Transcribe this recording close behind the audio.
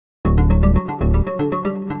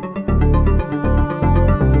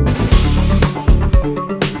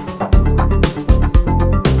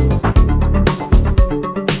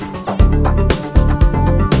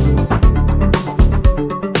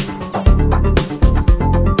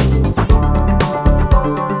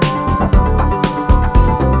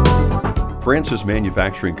Francis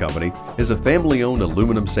Manufacturing Company is a family-owned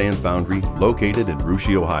aluminum sand foundry located in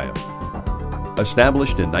Russia, Ohio.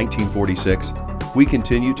 Established in 1946, we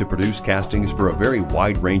continue to produce castings for a very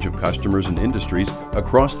wide range of customers and industries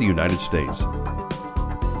across the United States.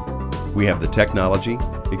 We have the technology,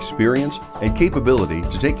 experience, and capability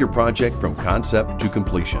to take your project from concept to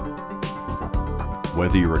completion.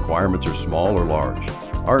 Whether your requirements are small or large,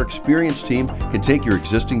 our experienced team can take your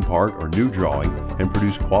existing part or new drawing and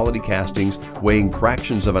produce quality castings weighing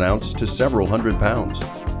fractions of an ounce to several hundred pounds.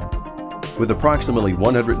 With approximately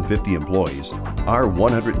 150 employees, our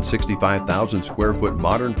 165,000 square foot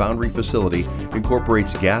modern foundry facility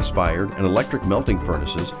incorporates gas-fired and electric melting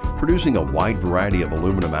furnaces, producing a wide variety of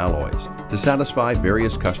aluminum alloys to satisfy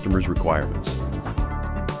various customers' requirements.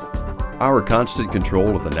 Our constant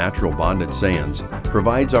control of the natural bonded sands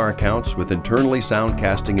provides our accounts with internally sound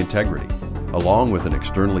casting integrity, along with an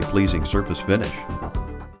externally pleasing surface finish.